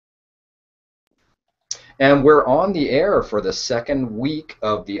And we're on the air for the second week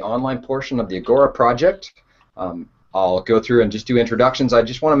of the online portion of the Agora project. I'll go through and just do introductions. I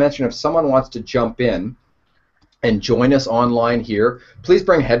just want to mention if someone wants to jump in and join us online here, please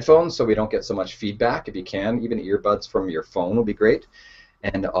bring headphones so we don't get so much feedback if you can. Even earbuds from your phone will be great.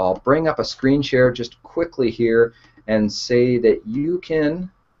 And I'll bring up a screen share just quickly here and say that you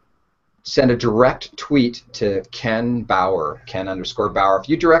can send a direct tweet to Ken Bauer, Ken_Bauer. If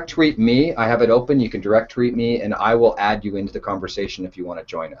you direct tweet me, I have it open, you can direct tweet me, and I will add you into the conversation if you want to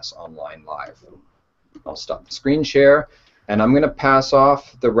join us online live. I'll stop the screen share, and I'm going to pass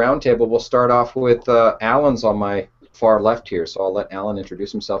off the roundtable. We'll start off with Alan's on my far left here, so I'll let Alan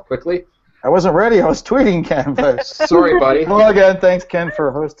introduce himself quickly. I wasn't ready. I was tweeting, Ken. But sorry, buddy. Well, again, thanks, Ken,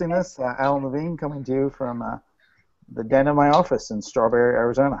 for hosting this. Alan Levine coming to you from the den of my office in Strawberry,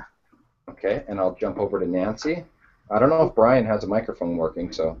 Arizona. Okay, and I'll jump over to Nancy. I don't know if Brian has a microphone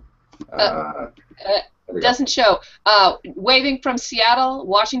working, so... doesn't show. Waving from Seattle,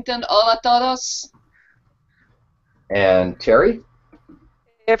 Washington. Hola todos. And Terry?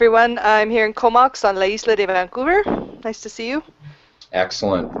 Hey everyone, I'm here in Comox on La Isla de Vancouver. Nice to see you.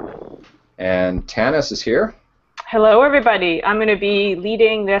 Excellent. And Tanis is here. Hello everybody. I'm going to be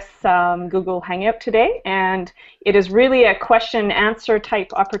leading this Google Hangout today, and it is really a question-answer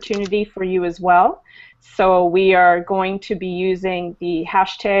type opportunity for you as well. So we are going to be using the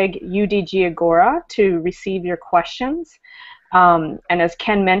hashtag UdG Agora to receive your questions. And as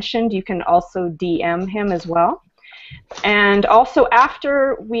Ken mentioned, you can also DM him as well. And also,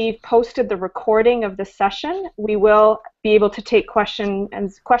 after we've posted the recording of the session, we will be able to take questions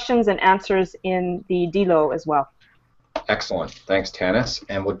and answers in the DLO as well. Excellent. Thanks, Tanis.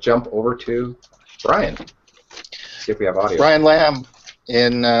 And we'll jump over to Brian. See if we have audio. Brian Lamb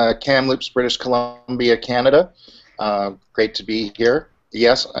in Kamloops, British Columbia, Canada. Great to be here.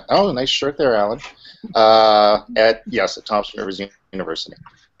 Yes. Oh, nice shirt there, Alan. At Thompson Rivers University.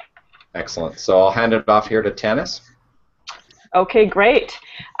 Excellent. So I'll hand it off here to Tanis. Okay, great.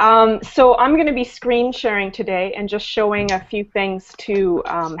 So I'm going to be screen sharing today and just showing a few things to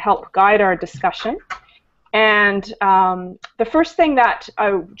help guide our discussion. And the first thing that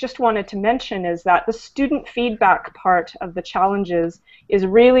I just wanted to mention is that the student feedback part of the challenges is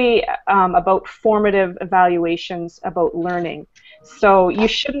really about formative evaluations about learning. So you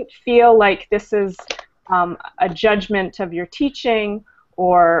shouldn't feel like this is a judgment of your teaching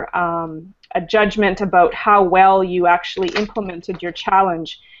or a judgment about how well you actually implemented your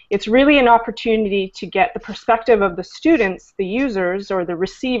challenge. It's really an opportunity to get the perspective of the students, the users, or the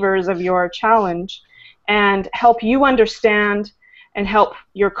receivers of your challenge, and help you understand and help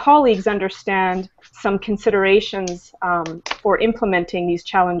your colleagues understand some considerations for implementing these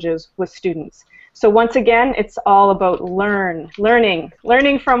challenges with students. So once again, it's all about learning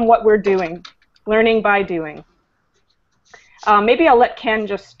from what we're doing, learning by doing. Maybe I'll let Ken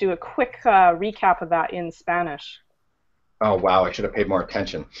just do a quick recap of that in Spanish. Oh, wow, I should have paid more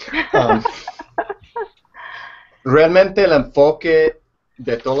attention. Realmente el enfoque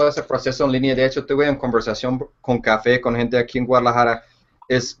de todo ese proceso en línea, de hecho tuve una conversación con café con gente aquí en Guadalajara,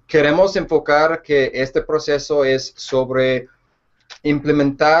 queremos enfocar que este proceso es sobre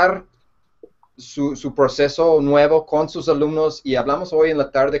implementar su proceso nuevo con sus alumnos, y hablamos hoy en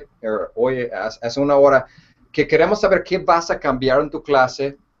la tarde, hoy hace una hora, que queremos saber qué vas a cambiar en tu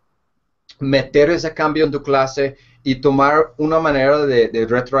clase, meter ese cambio en tu clase y tomar una manera de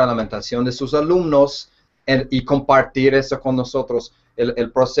retroalimentación de sus alumnos y compartir eso con nosotros.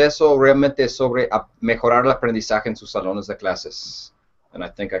 El proceso realmente es sobre mejorar el aprendizaje en sus salones de clases. And I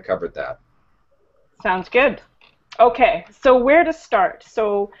think I covered that. Sounds good. Okay, so where to start?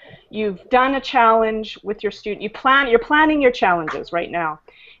 So you've done a challenge with your student. You're planning your challenges right now.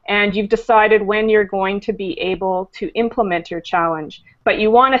 And you've decided when you're going to be able to implement your challenge. But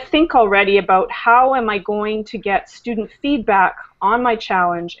you want to think already about how am I going to get student feedback on my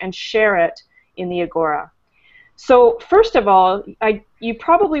challenge and share it in the Agora. So first of all, you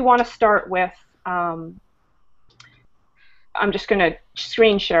probably want to start with, I'm just going to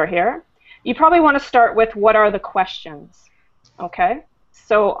screen share here. You probably want to start with what are the questions, okay?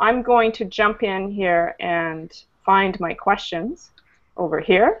 So I'm going to jump in here and find my questions over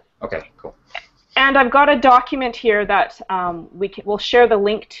here. Okay, cool. And I've got a document here that we'll share the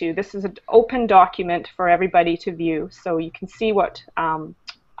link to. This is an open document for everybody to view, so you can see what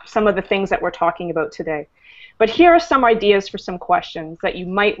some of the things that we're talking about today. But here are some ideas for some questions that you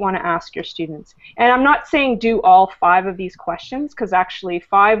might want to ask your students. And I'm not saying do all 5 of these questions, because actually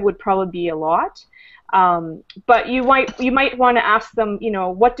 5 would probably be a lot. But you might want to ask them, you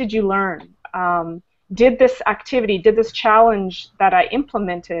know, what did you learn? did this activity, did this challenge that I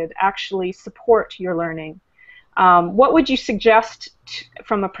implemented actually support your learning? What would you suggest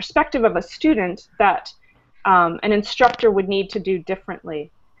from a perspective of a student that an instructor would need to do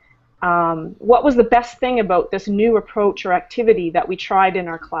differently? What was the best thing about this new approach or activity that we tried in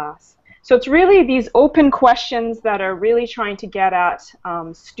our class? So it's really these open questions that are really trying to get at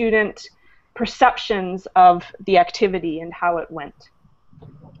student perceptions of the activity and how it went.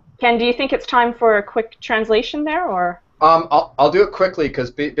 Ken, do you think it's time for a quick translation there, or? I'll do it quickly because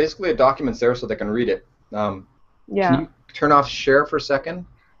basically the document's there so they can read it. Yeah. Can you turn off share for a second?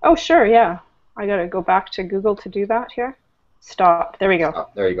 Oh, sure, yeah. I gotta go back to Google to do that here. Stop. There we go. Oh,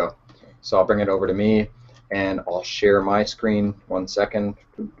 there you go. So I'll bring it over to me, and I'll share my screen. 1 second.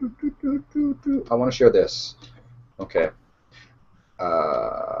 I want to share this. Okay.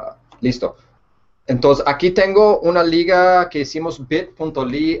 Listo. Entonces, aquí tengo una liga que hicimos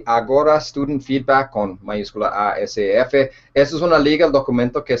bit.ly Agora Student Feedback con mayúscula ASF. Esa es una liga, el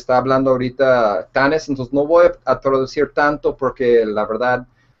documento que está hablando ahorita Tanes, entonces no voy a traducir tanto porque la verdad,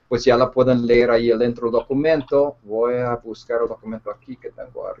 pues ya la pueden leer ahí dentro del documento. Voy a buscar el documento aquí que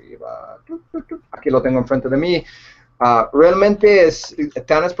tengo arriba. Aquí lo tengo enfrente de mí. Realmente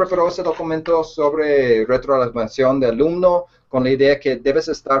Tanes preparó ese documento sobre retroalimentación de alumno con la idea que debes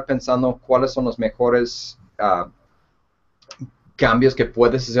estar pensando cuáles son los mejores cambios que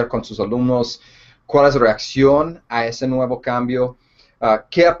puedes hacer con tus alumnos, cuál es la reacción a ese nuevo cambio,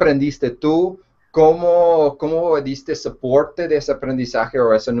 qué aprendiste tú, cómo diste soporte de ese aprendizaje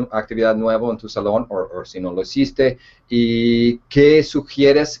o esa actividad nueva en tu salón, o si no lo hiciste, y qué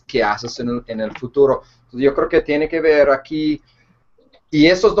sugieres que haces en el futuro. Entonces, yo creo que tiene que ver aquí, y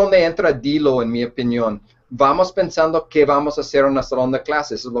eso es donde entra Dilo, en mi opinión. Vamos pensando qué vamos a hacer en el salón de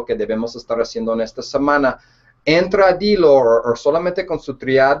clases, eso es lo que debemos estar haciendo en esta semana. Entra a Dilo o solamente con su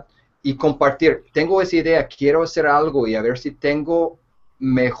triad y compartir. Tengo esa idea, quiero hacer algo y a ver si tengo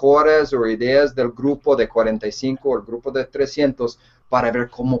mejoras o ideas del grupo de 45 o el grupo de 300 para ver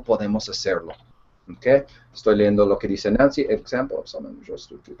cómo podemos hacerlo. Okay. Estoy leyendo lo que dice Nancy. Example of someone who just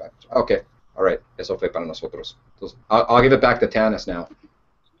do feedback. Okay. All right. Eso fue para nosotros. Entonces, I'll give it back to Tanis now.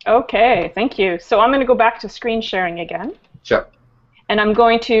 Okay, thank you. So I'm going to go back to screen sharing again. Sure. And I'm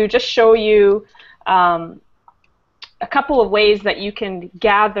going to just show you a couple of ways that you can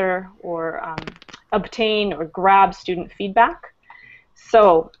gather or obtain or grab student feedback.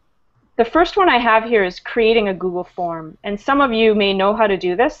 So the first one I have here is creating a Google form. And some of you may know how to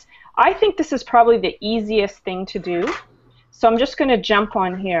do this. I think this is probably the easiest thing to do. So I'm just going to jump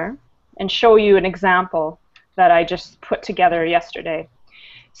on here and show you an example that I just put together yesterday.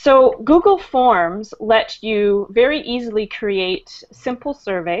 So Google Forms let you very easily create simple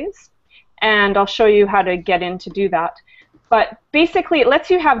surveys, and I'll show you how to get in to do that. But basically, it lets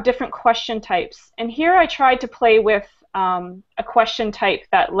you have different question types. And here I tried to play with a question type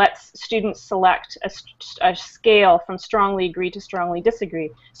that lets students select a scale from strongly agree to strongly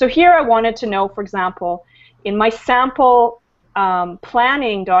disagree. So here I wanted to know, for example, in my sample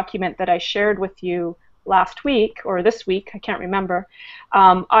planning document that I shared with you last week, or this week, I can't remember,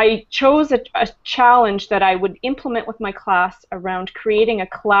 I chose a challenge that I would implement with my class around creating a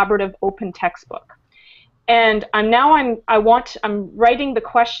collaborative open textbook. And I'm writing the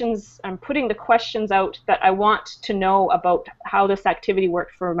questions, I'm putting the questions out that I want to know about how this activity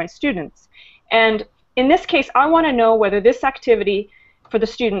worked for my students. And in this case, I want to know whether this activity for the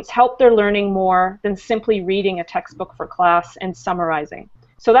students helped their learning more than simply reading a textbook for class and summarizing.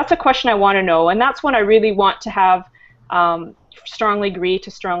 So that's a question I want to know, and that's when I really want to have strongly agree to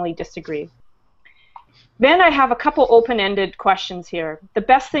strongly disagree. Then I have a couple open-ended questions here. The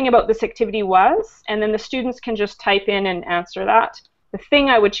best thing about this activity was, and then the students can just type in and answer that. The thing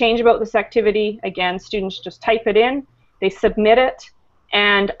I would change about this activity, again, students just type it in, they submit it,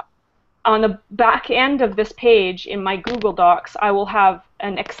 and on the back end of this page in my Google Docs, I will have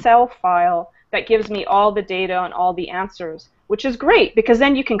an Excel file that gives me all the data on all the answers, which is great because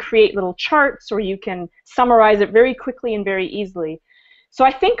then you can create little charts or you can summarize it very quickly and very easily. So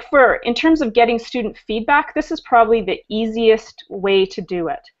I think in terms of getting student feedback, this is probably the easiest way to do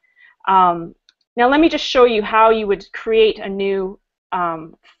it. Now let me just show you how you would create a new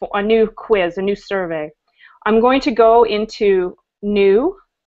quiz, a new survey. I'm going to go into New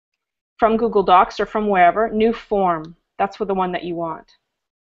from Google Docs or from wherever, New Form. That's the one that you want.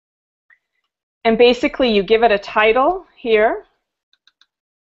 And basically you give it a title here,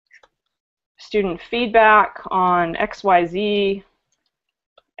 student feedback on XYZ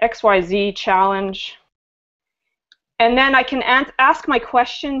challenge. And then I can ask my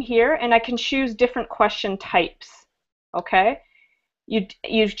question here, and I can choose different question types. Okay?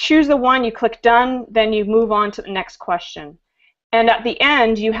 You choose the one, you click done, then you move on to the next question. And at the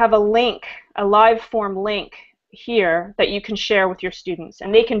end, you have a link, a live form link here that you can share with your students.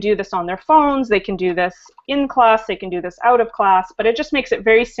 And they can do this on their phones, they can do this in class, they can do this out of class, but it just makes it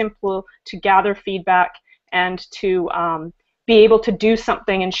very simple to gather feedback and to be able to do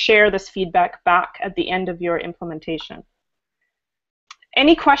something and share this feedback back at the end of your implementation.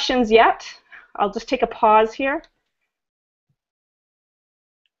 Any questions yet? I'll just take a pause here.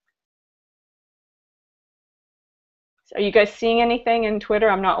 Are you guys seeing anything in Twitter?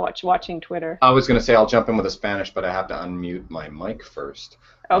 I'm not watching Twitter. I was going to say I'll jump in with a Spanish, but I have to unmute my mic first.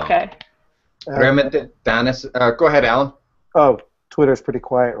 Okay. Realmente, go ahead, Alan. Oh, Twitter's pretty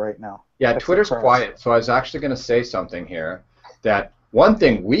quiet right now. Yeah, Twitter's quiet, so I was actually going to say something here, that one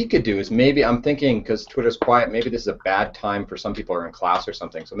thing we could do is maybe, I'm thinking, because Twitter's quiet, maybe this is a bad time for some people who are in class or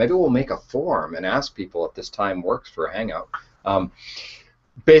something, so maybe we'll make a forum and ask people if this time works for a Hangout.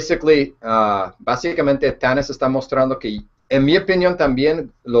 Básicamente, Tanis está mostrando que, en mi opinión también,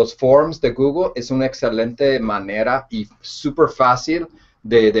 los forums de Google es una excelente manera y súper fácil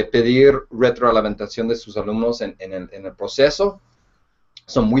de pedir retroalimentación de sus alumnos en el proceso.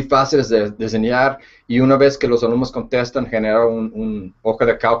 Son muy fáciles de diseñar y una vez que los alumnos contestan, genera un hoja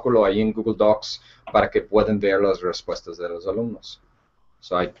de cálculo ahí en Google Docs para que puedan ver las respuestas de los alumnos.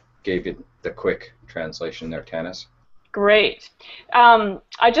 So I gave you the quick translation there, Tanis. Great.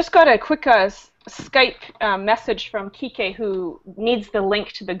 I just got a quick Skype message from Kike who needs the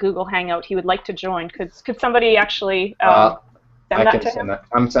link to the Google Hangout. He would like to join. Could somebody actually send that to him?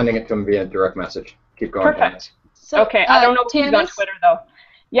 I'm sending it to him via direct message. Keep going. Perfect. So, okay, I don't know if he's on Twitter though.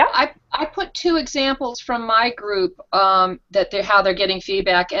 Yeah. I put 2 examples from my group how they're getting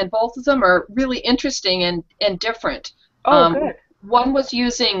feedback, and both of them are really interesting and different. Oh, good. One was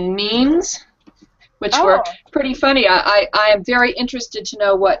using memes, which were pretty funny. I am very interested to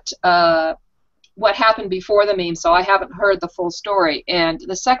know what happened before the meme, so I haven't heard the full story. And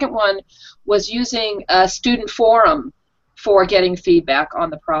the second one was using a student forum for getting feedback on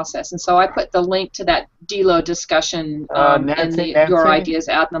the process. And so I put the link to that DLO discussion Nancy, your ideas,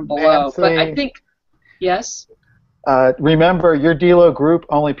 add them below. Nancy, but I think, yes? Remember, your DLO group,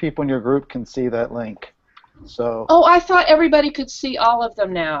 only people in your group can see that link. So. Oh, I thought everybody could see all of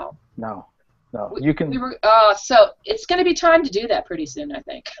them now. No. You can. So it's going to be time to do that pretty soon, I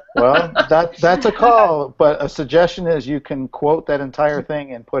think. Well, that's a call, but a suggestion is you can quote that entire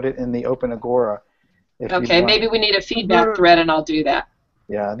thing and put it in the Open Agora. Okay, maybe we need a feedback thread, and I'll do that.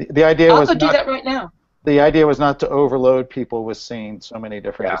 Yeah, the idea was I'll do that right now. The idea was not to overload people with seeing so many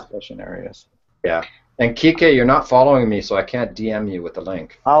different discussion areas. Yeah, and Kike, you're not following me, so I can't DM you with the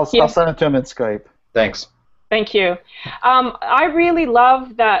link. I'll send it to him in Skype. Thanks. Thank you. I really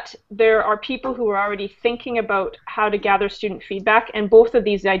love that there are people who are already thinking about how to gather student feedback, and both of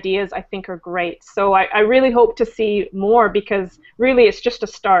these ideas I think are great. So I really hope to see more, because really it's just a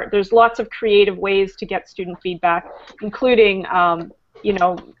start. There's lots of creative ways to get student feedback, including you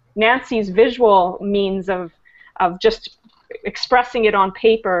know, Nancy's visual means of just expressing it on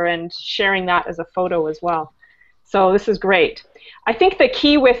paper and sharing that as a photo as well. So this is great. I think the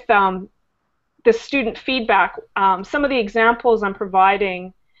key with the student feedback, some of the examples I'm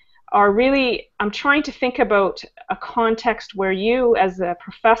providing are really, I'm trying to think about a context where you as a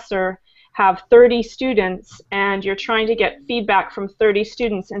professor have 30 students and you're trying to get feedback from 30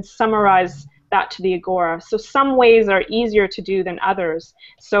 students and summarize that to the Agora. So some ways are easier to do than others.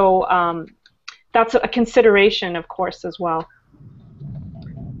 So that's a consideration, of course, as well.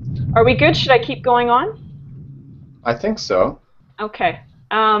 Are we good? Should I keep going on? I think so. Okay.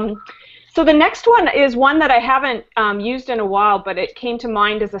 So the next one is one that I haven't used in a while, but it came to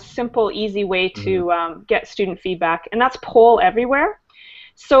mind as a simple, easy way to get student feedback, and that's Poll Everywhere.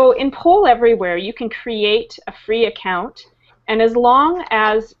 So in Poll Everywhere, you can create a free account, and as long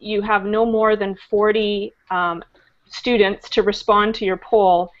as you have no more than 40 students to respond to your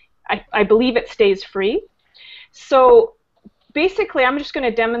poll, I believe it stays free. So basically, I'm just going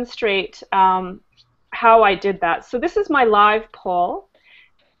to demonstrate how I did that. So this is my live poll,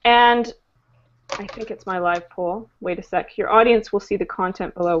 and I think it's my live poll. Wait a sec. Your audience will see the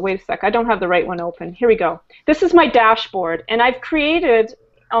content below. Wait a sec. I don't have the right one open. Here we go. This is my dashboard, and I've created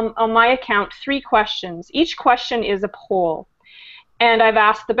on my account 3 questions. Each question is a poll, and I've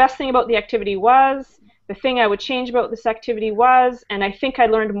asked the best thing about the activity was, the thing I would change about this activity was, and I think I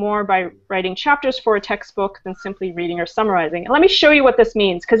learned more by writing chapters for a textbook than simply reading or summarizing. And let me show you what this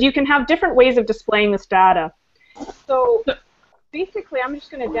means, because you can have different ways of displaying this data. So basically, I'm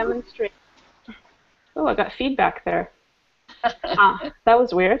just going to demonstrate. Oh, I got feedback there. That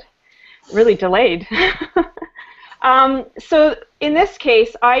was weird. Really delayed. So in this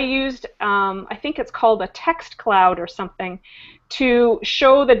case, I used, I think it's called a text cloud or something, to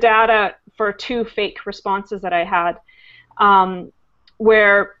show the data for 2 fake responses that I had,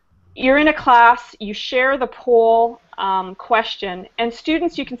 where you're in a class, you share the poll question, and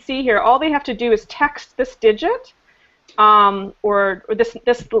students, you can see here, all they have to do is text this digit, or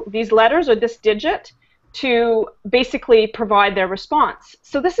these letters or this digit, to basically provide their response.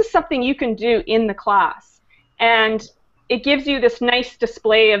 So this is something you can do in the class. And it gives you this nice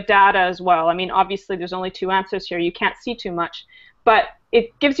display of data as well. I mean, obviously there's only 2 answers here. You can't see too much. But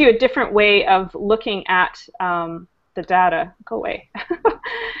it gives you a different way of looking at the data. Go away.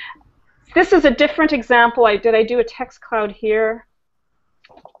 This is a different example. Did I do a text cloud here?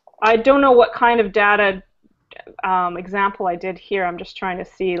 I don't know what kind of data example I did here. I'm just trying to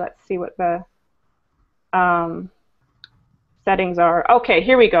see. Let's see what the settings are. Okay,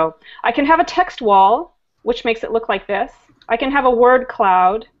 here we go. I can have a text wall, which makes it look like this. I can have a word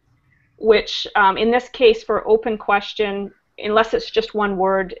cloud, which in this case for open question, unless it's just one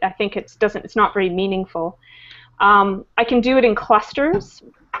word, I think it's not very meaningful. I can do it in clusters,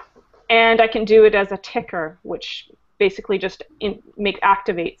 and I can do it as a ticker, which basically just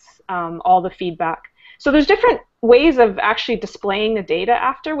activates all the feedback. So there's different ways of actually displaying the data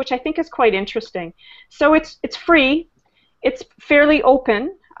after, which I think is quite interesting. So it's free, it's fairly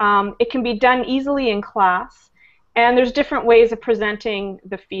open, it can be done easily in class, and there's different ways of presenting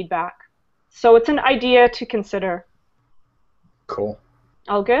the feedback. So it's an idea to consider. Cool.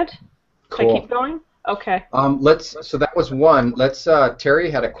 All good? Cool. Should I keep going? Okay. So that was one.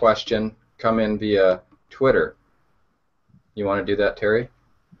 Terry had a question come in via Twitter. You want to do that, Terry?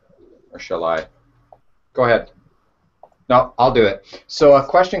 Or shall I? Go ahead. No, I'll do it. So a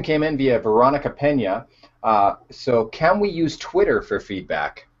question came in via Veronica Pena. So can we use Twitter for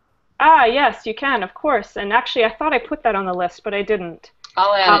feedback? Ah, yes, you can, of course. And actually, I thought I put that on the list, but I didn't.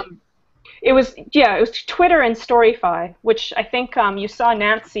 I'll add it. It was Twitter and Storyfy, which I think you saw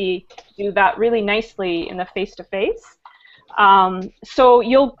Nancy do that really nicely in the face-to-face. So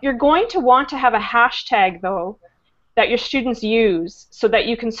you're going to want to have a hashtag, though, that your students use so that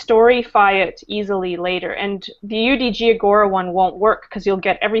you can Storyfy it easily later. And the UdG Agora one won't work because you'll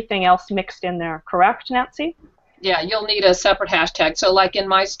get everything else mixed in there. Correct, Nancy? Yeah, you'll need a separate hashtag. So like in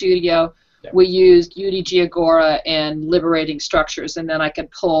my studio, we used UdG Agora and liberating structures, and then I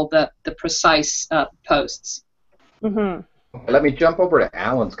could pull the precise posts. Mm-hmm. Let me jump over to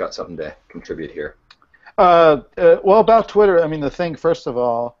Alan's got something to contribute here. Well, about Twitter, I mean, the thing, first of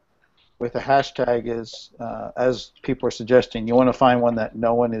all, with a hashtag is, as people are suggesting, you want to find one that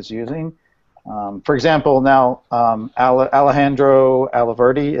no one is using. For example, now Alejandro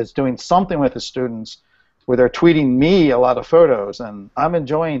Alaverdi is doing something with his students where they're tweeting me a lot of photos, and I'm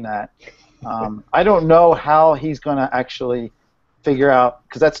enjoying that. I don't know how he's going to actually figure out,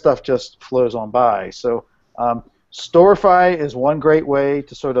 because that stuff just flows on by. So Storify is one great way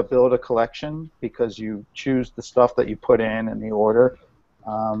to sort of build a collection because you choose the stuff that you put in the order.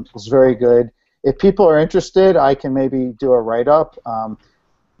 It's very good. If people are interested, I can maybe do a write-up.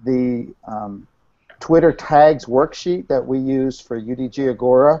 The Twitter tags worksheet that we use for UdG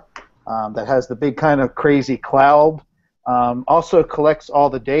Agora that has the big kind of crazy cloud also collects all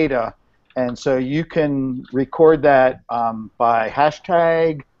the data. And so you can record that by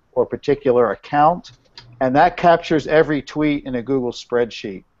hashtag or particular account, and that captures every tweet in a Google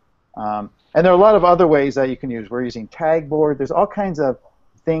spreadsheet. And there are a lot of other ways that you can use. We're using Tagboard. There's all kinds of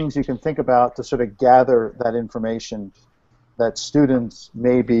things you can think about to sort of gather that information that students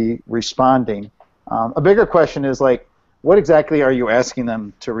may be responding. A bigger question is, like, what exactly are you asking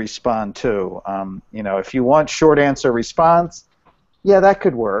them to respond to? You know, if you want short answer response, yeah, that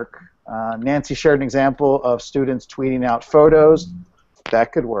could work. Nancy shared an example of students tweeting out photos.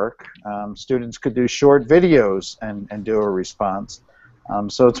 That could work. Students could do short videos and do a response.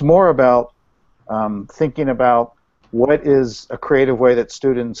 So it's more about thinking about what is a creative way that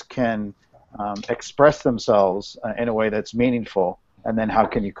students can express themselves in a way that's meaningful, and then how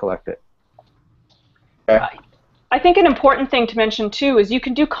can you collect it. Okay. I think an important thing to mention too is you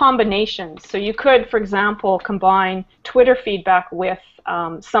can do combinations. So you could, for example, combine Twitter feedback with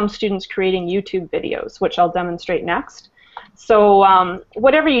some students creating YouTube videos, which I'll demonstrate next. So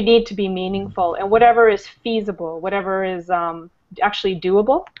whatever you need to be meaningful and whatever is feasible, whatever is actually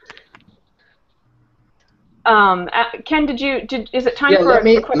doable. Ken, is it time for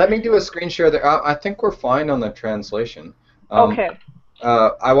a quick... let me do a screen share there. I think we're fine on the translation. Okay.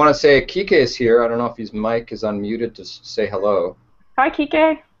 I want to say Kike is here. I don't know if his mic is unmuted to say hello. Hi,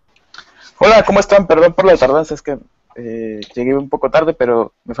 Kike. Hola, ¿cómo están? Perdón por la tardanza, es que llegué un poco tarde,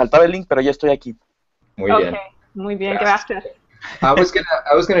 pero me faltaba el link, pero ya estoy aquí. Muy bien. Muy bien, Yes. gracias. I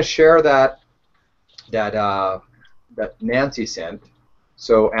was gonna share that Nancy sent.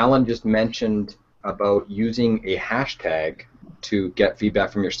 So Alan just mentioned about using a hashtag to get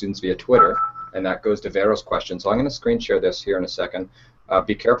feedback from your students via Twitter, and that goes to Vero's question. So I'm going to screen share this here in a second.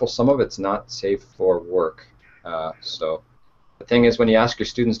 Be careful, some of it's not safe for work. So the thing is, when you ask your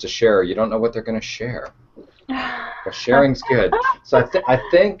students to share, you don't know what they're going to share. Well, sharing's good. So I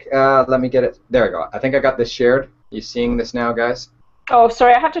think let me get it. There we go. I think I got this shared. You seeing this now, guys? Oh,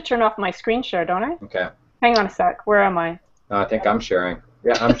 sorry, I have to turn off my screen share, don't I? Okay. Hang on a sec. Where am I? I think I'm sharing.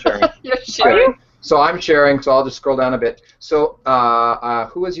 Yeah, I'm sharing. You're sharing. Are you? So I'm sharing, so I'll just scroll down a bit. So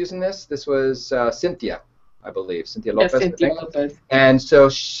who was using this? This was Cynthia, I believe. Cynthia Lopez, Yes, Cynthia I think. Lopez. And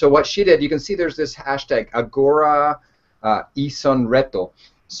so what she did, you can see there's this hashtag, Agora Ison Reto.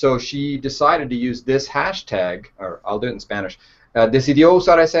 So she decided to use this hashtag, or I'll do it in Spanish. Decidió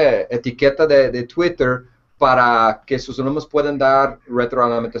usar esa etiqueta de Twitter para que sus alumnos puedan dar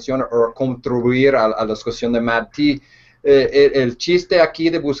retroalimentación o contribuir a la discusión de MAD-T. El chiste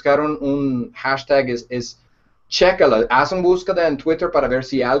aquí de buscar un hashtag es chécala, haz una búsqueda en Twitter para ver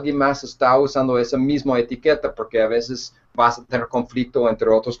si alguien más está usando esa misma etiqueta, porque a veces vas a tener conflicto entre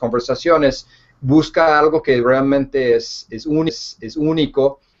otras conversaciones. Busca algo que realmente es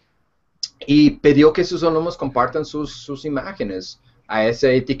único y pidió que sus alumnos compartan sus imágenes a esa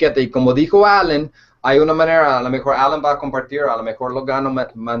etiqueta. Y como dijo Alan, hay una manera, a lo mejor Alan va a compartir, a lo mejor lo gano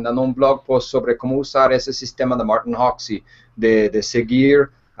mandando un blog post sobre cómo usar ese sistema de Martin Hoxie, de seguir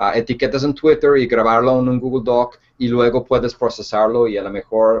etiquetas en Twitter y grabarlo en un Google Doc y luego puedes procesarlo y a lo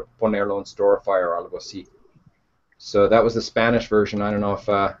mejor ponerlo en Storify o algo así. So that was the Spanish version. I don't know if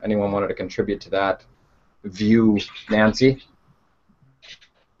anyone wanted to contribute to that view, Nancy.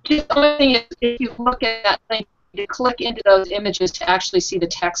 The only thing is, if you look at that thing, you click into those images to actually see the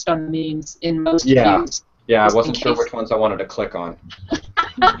text on the memes in most views. Yeah, I wasn't sure which ones I wanted to click on.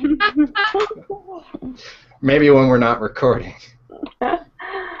 Maybe when we're not recording.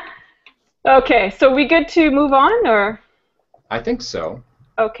 Okay, so we good to move on, or? I think so.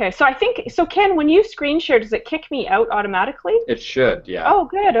 Okay, so Ken, when you screen share, does it kick me out automatically? It should, yeah. Oh,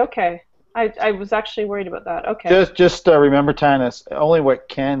 good, okay. I was actually worried about that, okay. Just remember, Tanis, only what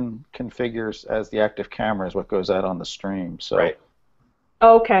Ken configures as the active camera is what goes out on the stream. So. Right.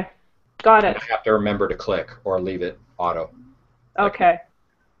 Oh, okay, got it. I have to remember to click or leave it auto. Okay.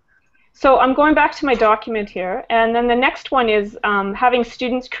 So I'm going back to my document here, and then the next one is having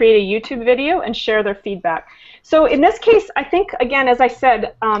students create a YouTube video and share their feedback. So in this case, I think, again, as I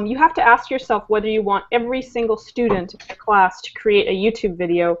said, you have to ask yourself whether you want every single student in the class to create a YouTube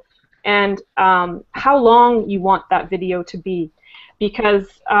video and how long you want that video to be.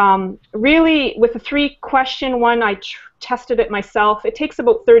 Because really, with the 3-question one, I tested it myself. It takes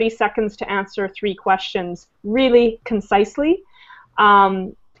about 30 seconds to answer 3 questions really concisely.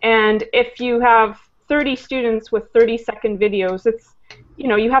 And if you have 30 students with 30-second videos, it's,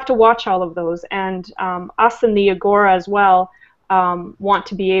 you have to watch all of those. And us in the Agora as well want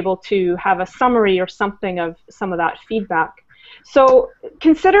to be able to have a summary or something of some of that feedback. So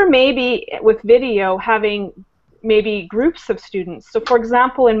consider maybe with video having maybe groups of students. So for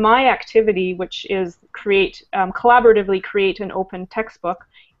example, in my activity, which is collaboratively create an open textbook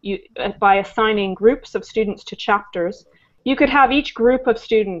by assigning groups of students to chapters, you could have each group of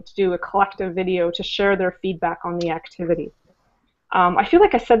students do a collective video to share their feedback on the activity. I feel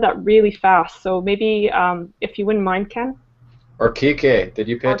like I said that really fast, so maybe if you wouldn't mind, Ken? Or Kike, did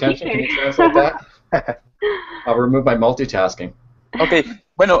you pay attention? Can you translate that? I'll remove my multitasking. Ok,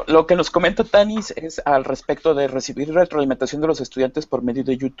 bueno, lo que nos comenta Tanis es al respecto de recibir retroalimentación de los estudiantes por medio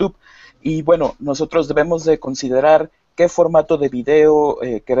de YouTube. Y bueno, nosotros debemos de considerar qué formato de video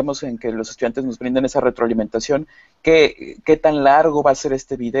queremos en que los estudiantes nos brinden esa retroalimentación, qué tan largo va a ser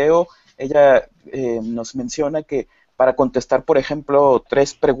este video. Ella nos menciona que para contestar, por ejemplo,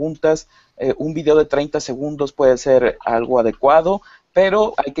 3 preguntas, un video de 30 segundos puede ser algo adecuado,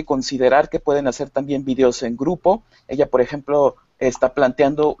 pero hay que considerar que pueden hacer también videos en grupo. Ella, por ejemplo, está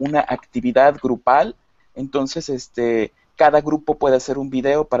planteando una actividad grupal, entonces cada grupo puede hacer un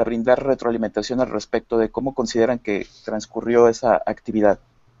video para brindar retroalimentación al respecto de cómo consideran que transcurrió esa actividad.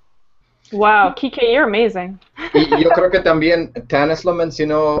 Wow, Kike, you're amazing. Y yo creo que también Tanis lo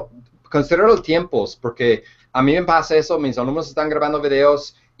mencionó, considera los tiempos, porque a mí me pasa eso, mis alumnos están grabando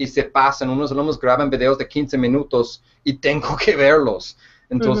videos y se pasan, unos alumnos graban videos de 15 minutos y tengo que verlos.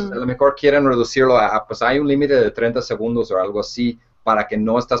 Entonces, a lo mejor quieren reducirlo pues hay un límite de 30 segundos o algo así para que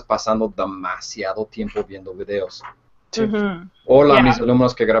no estás pasando demasiado tiempo viendo videos. Hola, mis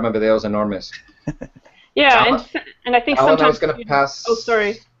alumnos que graban videos enormes. Yeah, And I think Alan, I sometimes was going to pass. Oh,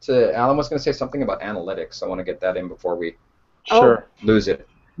 sorry. Alan was going to say something about analytics. I want to get that in before we Sure. lose it.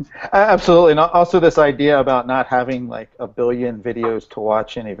 Absolutely, and also this idea about not having like a billion videos to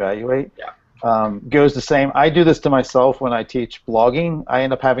watch and evaluate goes the same. I do this to myself when I teach blogging. I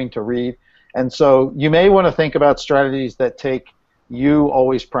end up having to read, and so you may want to think about strategies that take you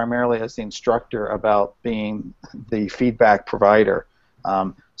always primarily as the instructor about being the feedback provider.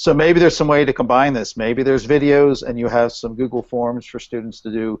 So maybe there's some way to combine this. Maybe there's videos and you have some Google Forms for students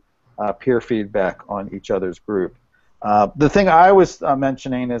to do peer feedback on each other's group. The thing I was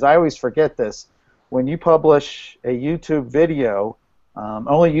mentioning is I always forget this. When you publish a YouTube video,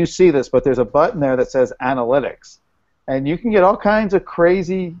 only you see this, but there's a button there that says Analytics. And you can get all kinds of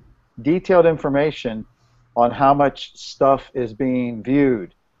crazy detailed information on how much stuff is being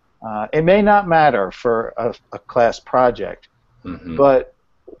viewed. It may not matter for a class project, but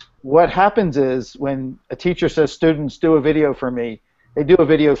what happens is when a teacher says, students, do a video for me, they do a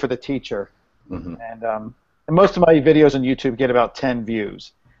video for the teacher. And most of my videos on YouTube get about 10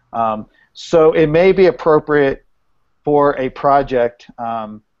 views. So it may be appropriate for a project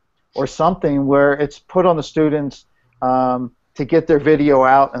or something where it's put on the students to get their video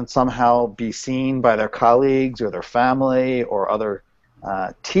out and somehow be seen by their colleagues or their family or other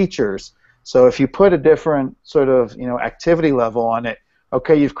teachers. So if you put a different sort of activity level on it,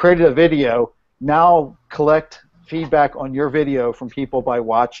 okay, you've created a video, now collect feedback on your video from people by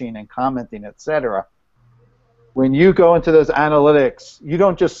watching and commenting, etc. When you go into those analytics, you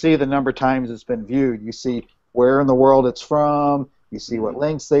don't just see the number of times it's been viewed. You see where in the world it's from. You see what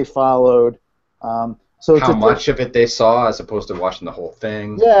links they followed. So it's how much of it they saw as opposed to watching the whole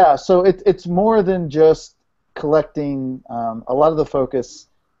thing. Yeah, so it's more than just collecting. A lot of the focus,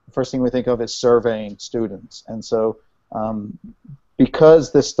 the first thing we think of is surveying students. And so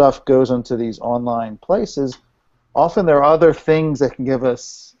because this stuff goes into these online places, often there are other things that can give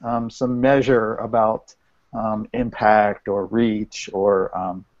us some measure about impact or reach or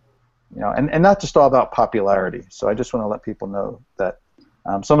and not just all about popularity. So I just want to let people know that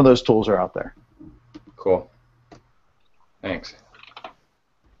some of those tools are out there. Cool. Thanks.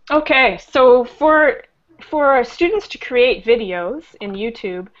 Okay, so for students to create videos in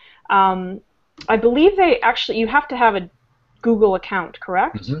YouTube, I believe you have to have a Google account,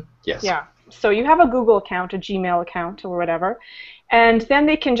 correct? Yes. Yeah. So you have a Google account, a Gmail account, or whatever, and then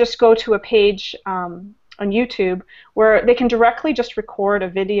they can just go to a page on YouTube where they can directly just record a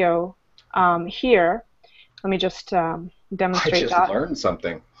video here. Let me just demonstrate that. I just learned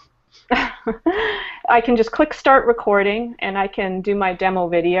something. I can just click Start Recording, and I can do my demo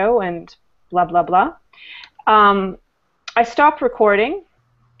video and blah, blah, blah. I stop recording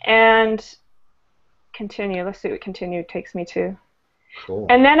and continue. Let's see what continue takes me to. Cool.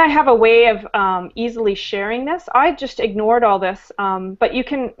 And then I have a way of easily sharing this. I just ignored all this, but you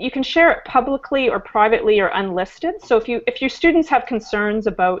can share it publicly or privately or unlisted. So if your students have concerns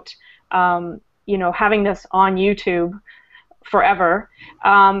about having this on YouTube forever,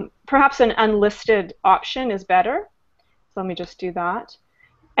 perhaps an unlisted option is better. So let me just do that.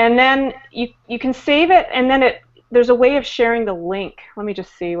 And then you can save it, and then there's a way of sharing the link. Let me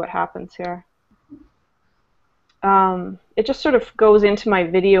just see what happens here. It just sort of goes into my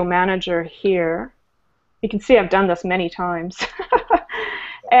video manager here. You can see I've done this many times.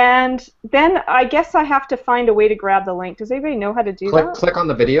 And then I guess I have to find a way to grab the link. Does anybody know how to do that? Click on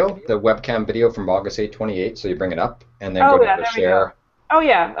the video, the webcam video from August 8, 28, so you bring it up, and then go to share. Oh,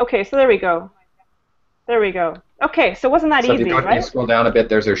 yeah. Okay, so there we go. There we go. Okay, so wasn't that easy, right? You scroll down a bit,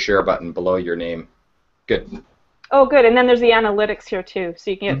 there's a share button below your name. Good. Oh, good. And then there's the analytics here, too.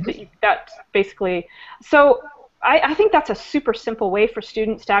 So you can get that basically. So I think that's a super simple way for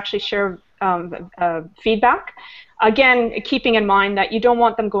students to actually share feedback. Again, keeping in mind that you don't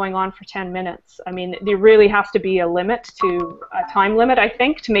want them going on for 10 minutes. I mean, there really has to be a limit to a time limit, I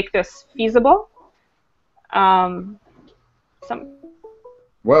think, to make this feasible.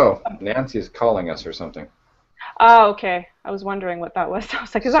 Whoa, Nancy is calling us or something. Oh, okay. I was wondering what that was. I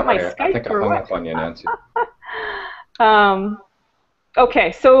was like, is that my Skype I think I or hung what? up on you, Nancy.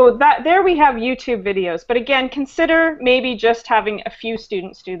 Okay, so there we have YouTube videos. But again, consider maybe just having a few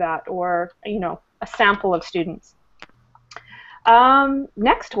students do that, or a sample of students.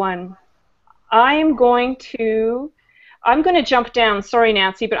 Next one, I'm going to jump down. Sorry,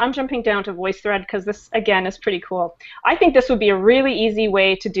 Nancy, but I'm jumping down to VoiceThread because this, again, is pretty cool. I think this would be a really easy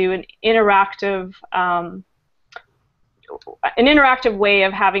way to do an interactive way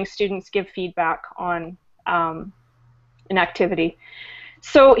of having students give feedback on an activity.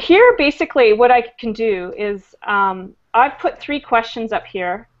 So here, basically, what I can do is I've put 3 questions up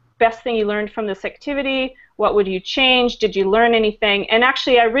here, best thing you learned from this activity? What would you change? Did you learn anything? And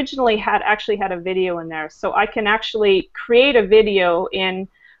actually, I originally had a video in there, so I can actually create a video in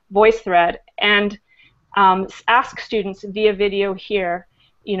VoiceThread and ask students via video here,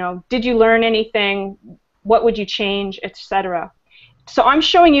 you know, did you learn anything? What would you change, etc. So I'm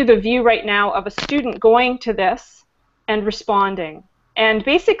showing you the view right now of a student going to this and responding. And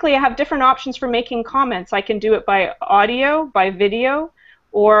basically, I have different options for making comments. I can do it by audio, by video,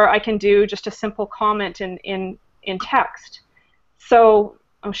 or I can do just a simple comment in text. So,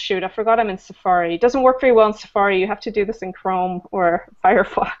 oh shoot, I forgot I'm in Safari. It doesn't work very well in Safari. You have to do this in Chrome or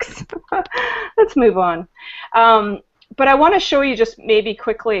Firefox. Let's move on. But I want to show you just maybe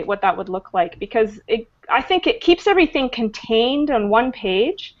quickly what that would look like, because I think it keeps everything contained on one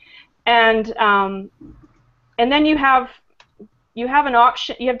page, and then you have an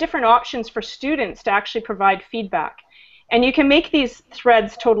option. You have different options for students to actually provide feedback, and you can make these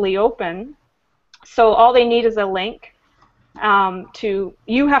threads totally open. So all they need is a link.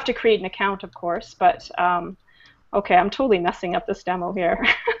 You have to create an account, of course, but okay, I'm totally messing up this demo here.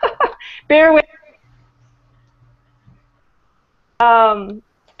 Bear with.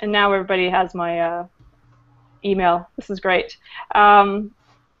 And now everybody has my email. This is great. I'll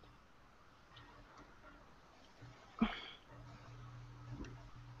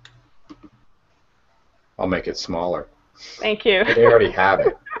make it smaller. Thank you. They already have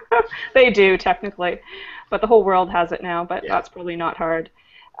it. They do, technically. But the whole world has it now, but that's probably not hard.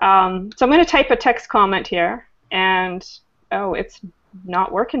 So I'm going to type a text comment here, and oh, it's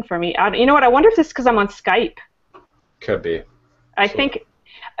not working for me. You know what? I wonder if this is because I'm on Skype. Could be. I think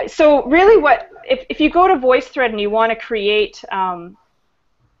so. Really, if you go to VoiceThread and you want to create,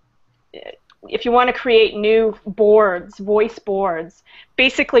 if you want to create new boards, voice boards,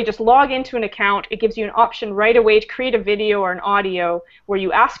 basically just log into an account. It gives you an option right away to create a video or an audio where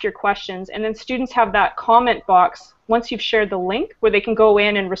you ask your questions, and then students have that comment box once you've shared the link where they can go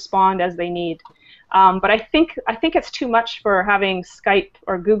in and respond as they need. But I think it's too much for having Skype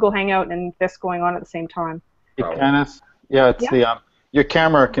or Google Hangout and this going on at the same time. Kenneth? Yeah, it's your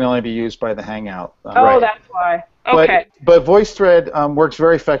camera can only be used by the Hangout. Right. That's why. Okay. But VoiceThread works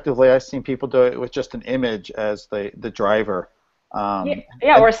very effectively. I've seen people do it with just an image as the driver.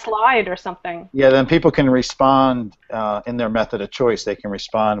 Or a slide or something. Yeah, then people can respond in their method of choice. They can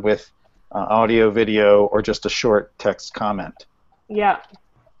respond with audio, video, or just a short text comment. Yeah.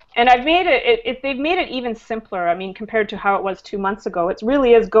 And I've made they've made it even simpler. I mean, compared to how it was 2 months ago. It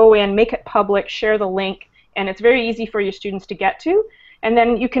really is go in, make it public, share the link, and it's very easy for your students to get to, and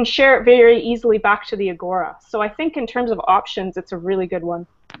then you can share it very easily back to the Agora. So I think in terms of options, it's a really good one.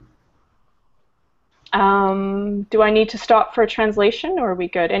 Do I need to stop for a translation, or are we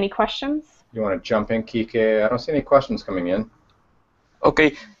good? Any questions? You want to jump in, Kike? I don't see any questions coming in. Ok,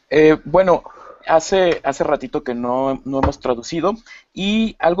 bueno, hace ratito que no hemos traducido,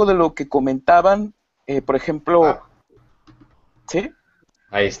 y algo de lo que comentaban, por ejemplo... ¿Sí?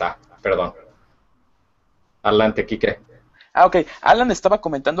 Ahí está, perdón. Adelante, Kike. Ok. Alan estaba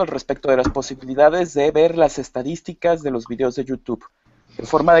comentando al respecto de las posibilidades de ver las estadísticas de los videos de YouTube, de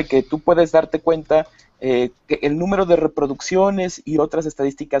forma de que tú puedes darte cuenta que el número de reproducciones y otras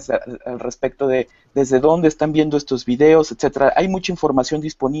estadísticas al respecto de desde dónde están viendo estos videos, etcétera. Hay mucha información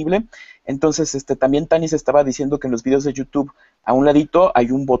disponible. Entonces, también Tanis estaba diciendo que en los videos de YouTube, a un ladito hay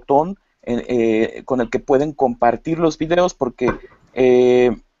un botón con el que pueden compartir los videos, porque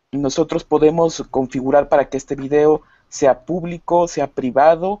nosotros podemos configurar para que este video sea público, sea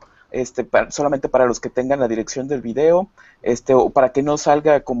privado, solamente para los que tengan la dirección del video, o para que no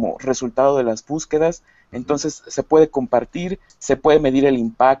salga como resultado de las búsquedas. Entonces se puede compartir, se puede medir el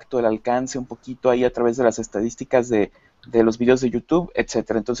impacto, el alcance un poquito ahí a través de las estadísticas de los videos de YouTube,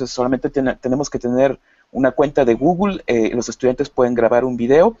 etcétera. Entonces solamente tenemos que tener una cuenta de Google, los estudiantes pueden grabar un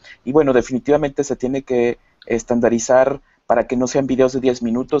video, y bueno, definitivamente se tiene que estandarizar para que no sean videos de 10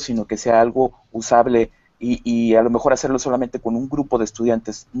 minutos, sino que sea algo usable, y a lo mejor hacerlo solamente con un grupo de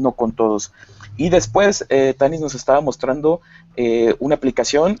estudiantes, no con todos. Y después, Tanis nos estaba mostrando una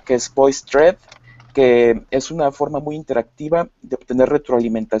aplicación que es VoiceThread, que es una forma muy interactiva de obtener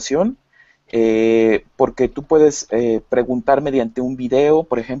retroalimentación, porque tú puedes preguntar mediante un video,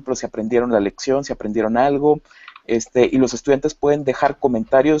 por ejemplo, si aprendieron la lección, si aprendieron algo, y los estudiantes pueden dejar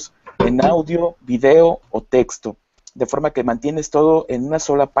comentarios en audio, video o texto, de forma que mantienes todo en una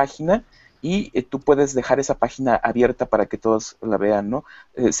sola página, y tú puedes dejar esa página abierta para que todos la vean, ¿no?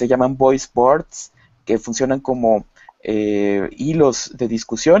 Se llaman voice boards, que funcionan como hilos de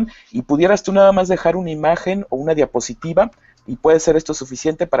discusión, y pudieras tú nada más dejar una imagen o una diapositiva, y puede ser esto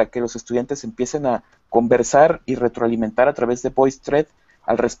suficiente para que los estudiantes empiecen a conversar y retroalimentar a través de VoiceThread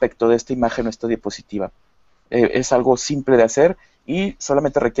al respecto de esta imagen o esta diapositiva. Es algo simple de hacer y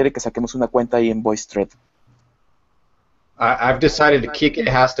solamente requiere que saquemos una cuenta ahí en VoiceThread. I've decided Kike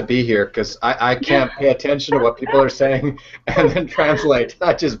has to be here because I can't pay attention to what people are saying and then translate.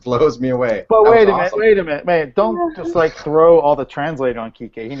 That just blows me away. But That was wait a awesome. minute. Don't just like throw all the translator on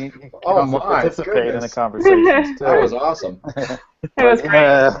Kike. He can also participate in the conversations too. That was awesome. It was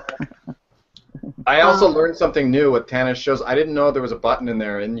great. I also learned something new with Tanis shows. I didn't know there was a button in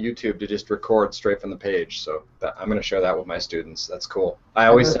there in YouTube to just record straight from the page. So I'm going to share that with my students. That's cool. I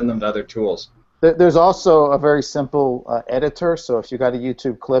always send them to other tools. There's also a very simple editor, so if you got a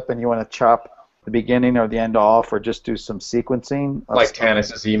YouTube clip and you want to chop the beginning or the end off or just do some sequencing. Like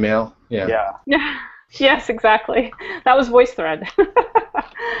Tanis's email? Yeah. Yes, exactly. That was VoiceThread.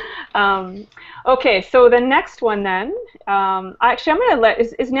 Okay, so the next one then. Actually, I'm going to let,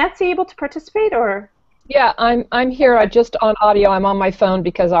 is Nancy able to participate or? Yeah, I'm here just on audio. I'm on my phone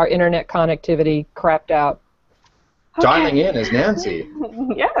because our internet connectivity crapped out. Okay. Dialing in is Nancy.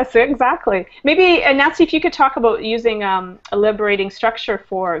 Yes, exactly. Maybe, Nancy, if you could talk about using a liberating structure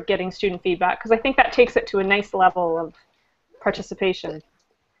for getting student feedback, because I think that takes it to a nice level of participation.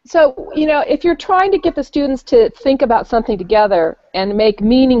 So, you know, if you're trying to get the students to think about something together and make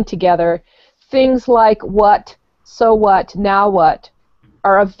meaning together, things like what, so what, now what,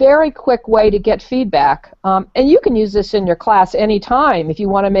 are a very quick way to get feedback. And you can use this in your class anytime if you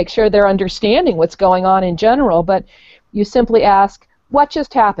want to make sure they're understanding what's going on in general, but you simply ask, what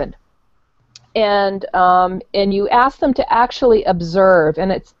just happened? And you ask them to actually observe.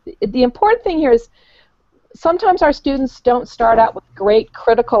 And the important thing here is sometimes our students don't start out with great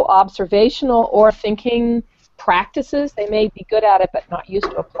critical observational or thinking practices. They may be good at it but not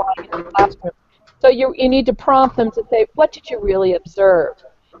used to applying it in the classroom. So you need to prompt them to say, what did you really observe?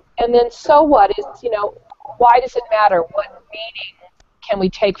 And then so what is, you know, why does it matter? What meaning can we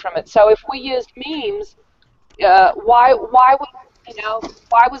take from it? So if we used memes, why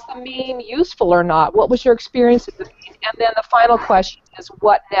was the meme useful or not? What was your experience with the meme? And then the final question is,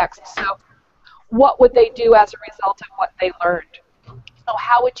 what next? So what would they do as a result of what they learned? So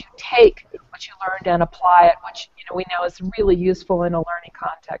how would you take what you learned and apply it, which we know is really useful in a learning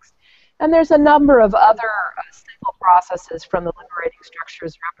context? And there's a number of other simple processes from the liberating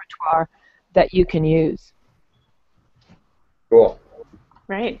structures repertoire that you can use. Cool.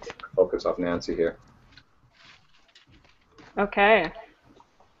 Right. Focus off Nancy here. Okay.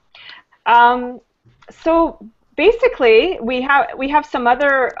 So basically, we have some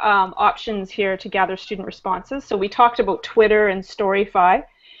other options here to gather student responses. So we talked about Twitter and Storyfy.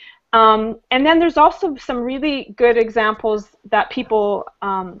 And then there's also some really good examples that people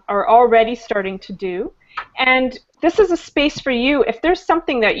are already starting to do. And this is a space for you. If there's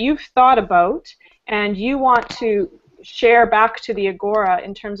something that you've thought about and you want to share back to the Agora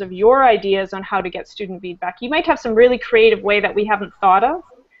in terms of your ideas on how to get student feedback, you might have some really creative way that we haven't thought of.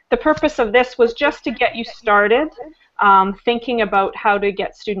 The purpose of this was just to get you started thinking about how to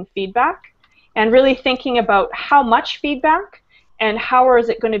get student feedback and really thinking about how much feedback and how is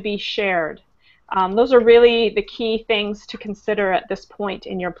it going to be shared. Those are really the key things to consider at this point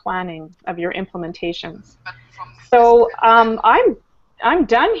in your planning of your implementations. So I'm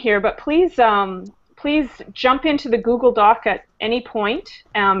done here, but please jump into the Google Doc at any point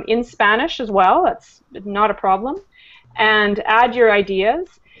in Spanish as well. That's not a problem. And add your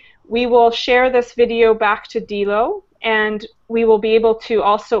ideas. We will share this video back to Dilo, and we will be able to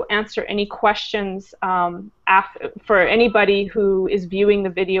also answer any questions for anybody who is viewing the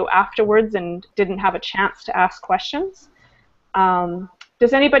video afterwards and didn't have a chance to ask questions.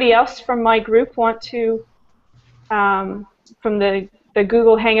 Does anybody else from my group want to, from the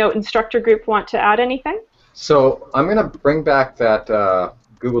Google Hangout instructor group, want to add anything? So I'm going to bring back that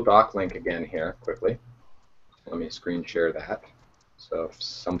Google Doc link again here quickly. Let me screen share that. So if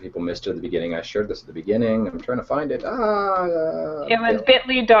some people missed it at the beginning, I shared this at the beginning. I'm trying to find it. It was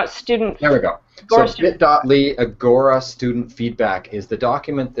bit.ly.student. There we go. So bit.ly Agora student feedback is the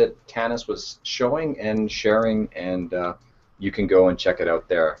document that Tanis was showing and sharing, and you can go and check it out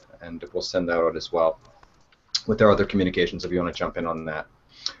there, and we'll send that out as well with our other communications if you want to jump in on that.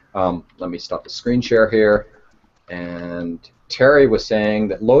 Let me stop the screen share here. And Terry was saying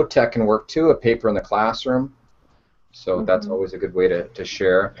that low tech can work too, a paper in the classroom. So that's always a good way to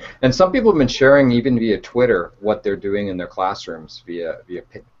share. And some people have been sharing even via Twitter what they're doing in their classrooms via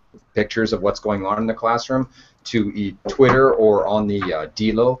pictures of what's going on in the classroom to Twitter or on the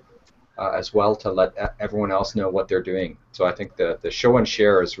Dilo as well to let everyone else know what they're doing. So I think the show and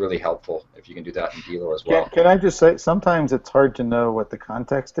share is really helpful if you can do that in Dilo as well. Can I just say, sometimes it's hard to know what the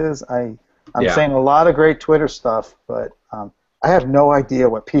context is. I'm saying a lot of great Twitter stuff, but I have no idea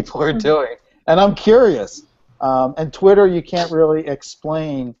what people are doing, and I'm curious. And Twitter, you can't really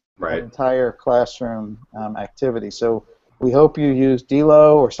explain an entire classroom activity. So we hope you use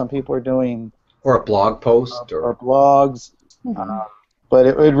Delo, or some people are doing, or a blog post, or blogs. But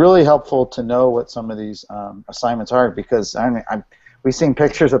it would really helpful to know what some of these assignments are, because we've seen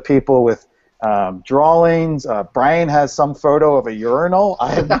pictures of people with drawings. Brian has some photo of a urinal.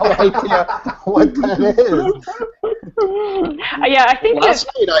 I have no idea what that is. Yeah, I think last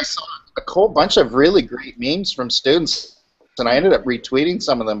night I saw a whole bunch of really great memes from students, and I ended up retweeting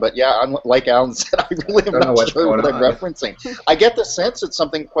some of them. But yeah, like Alan said, I really am not sure what I'm referencing. I get the sense it's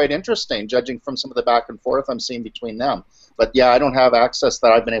something quite interesting, judging from some of the back and forth I'm seeing between them. But yeah, I don't have access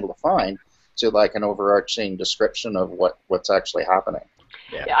that I've been able to find to like an overarching description of what's actually happening.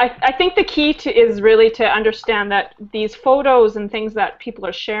 Yeah. I think the key is really to understand that these photos and things that people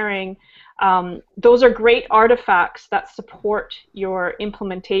are sharing, those are great artifacts that support your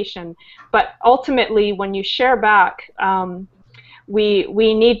implementation. But ultimately, when you share back,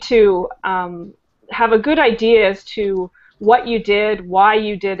 we need to have a good idea as to what you did, why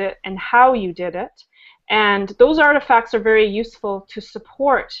you did it, and how you did it. And those artifacts are very useful to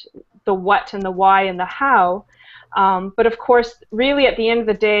support the what and the why and the how. But of course, really at the end of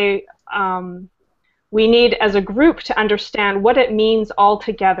the day, we need as a group to understand what it means all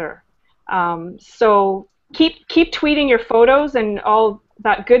together. So keep tweeting your photos and all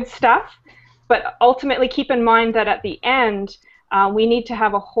that good stuff, but ultimately keep in mind that at the end, we need to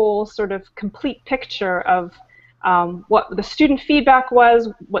have a whole sort of complete picture of what the student feedback was,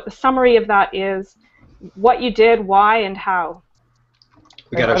 what the summary of that is, what you did, why, and how.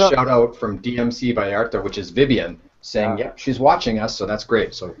 We got a shout out from DMC Vallarta, which is Vivian, saying, "Yep, she's watching us, so that's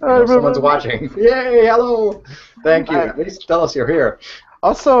great." So someone's watching. Yay! Hello. Thank you. At least tell us you're here.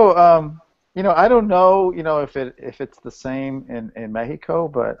 Also, I don't know, if it's the same in Mexico,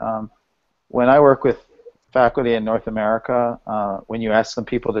 but when I work with faculty in North America, when you ask some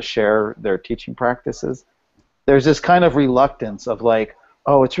people to share their teaching practices, there's this kind of reluctance of like,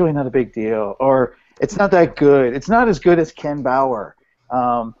 oh, it's really not a big deal, or it's not that good. It's not as good as Ken Bauer.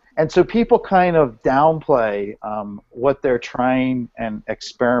 And so people kind of downplay what they're trying and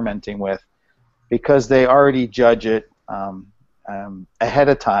experimenting with because they already judge it ahead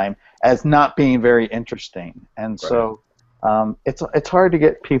of time as not being very interesting. And so it's hard to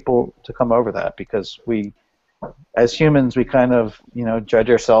get people to come over that because we, as humans, we kind of judge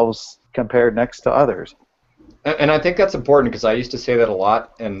ourselves compared next to others. And I think that's important because I used to say that a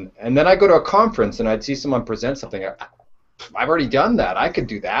lot, and then I go to a conference and I'd see someone present something. I've already done that. I could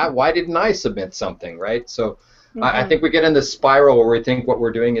do that. Why didn't I submit something, right? So I think we get in this spiral where we think what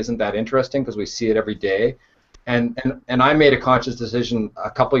we're doing isn't that interesting because we see it every day. And I made a conscious decision a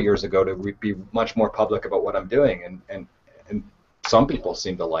couple years ago to be much more public about what I'm doing, and some people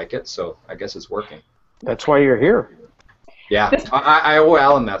seem to like it, so I guess it's working. That's why you're here. Yeah, I owe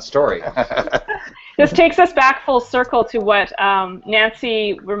Alan that story. This takes us back full circle to what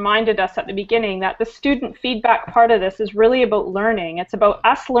Nancy reminded us at the beginning, that the student feedback part of this is really about learning. It's about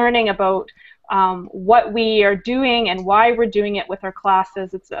us learning about what we are doing and why we're doing it with our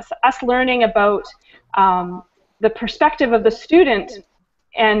classes. It's us learning about the perspective of the student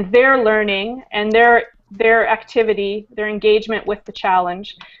and their learning and their activity, their engagement with the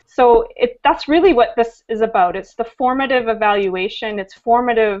challenge. So that's really what this is about. It's the formative evaluation. It's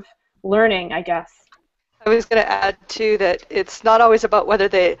formative learning, I guess. I was going to add, too, that it's not always about whether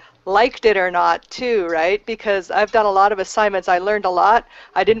they liked it or not, too, right? Because I've done a lot of assignments. I learned a lot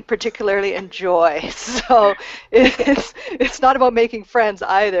I didn't particularly enjoy. So it's not about making friends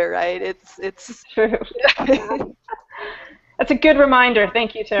either, right? It's true. That's a good reminder.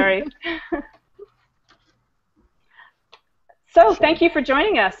 Thank you, Terry. So thank you for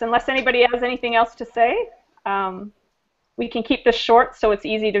joining us. Unless anybody has anything else to say, we can keep this short so it's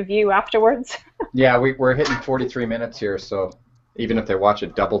easy to view afterwards. Yeah, we're hitting 43 minutes here, so even if they watch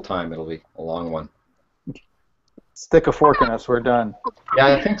it double time, it'll be a long one. Stick a fork in us, we're done. Yeah,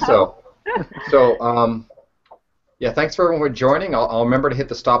 I think so. So, yeah, thanks for everyone for joining. I'll remember to hit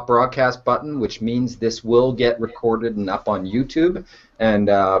the stop broadcast button, which means this will get recorded and up on YouTube. And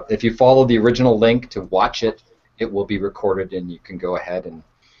if you follow the original link to watch it, it will be recorded, and you can go ahead and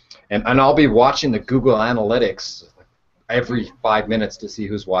I'll be watching the Google Analytics every 5 minutes to see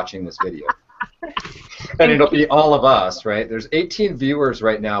who's watching this video. And it'll be all of us, right? There's 18 viewers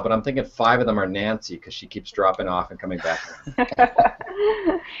right now, but I'm thinking 5 of them are Nancy because she keeps dropping off and coming back.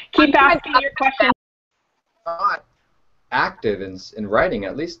 Keep asking your questions. Not active in writing,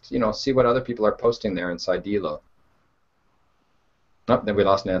 at least, see what other people are posting there inside Delo. Oh, then we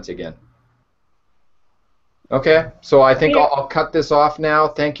lost Nancy again. Okay, so I think I'll cut this off now.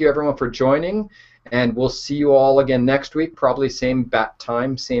 Thank you everyone for joining, and we'll see you all again next week, probably same bat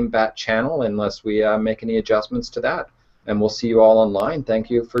time, same bat channel, unless we make any adjustments to that. And we'll see you all online. Thank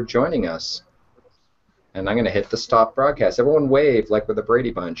you for joining us. And I'm going to hit the stop broadcast. Everyone wave like we're the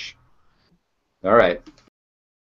Brady Bunch. All right.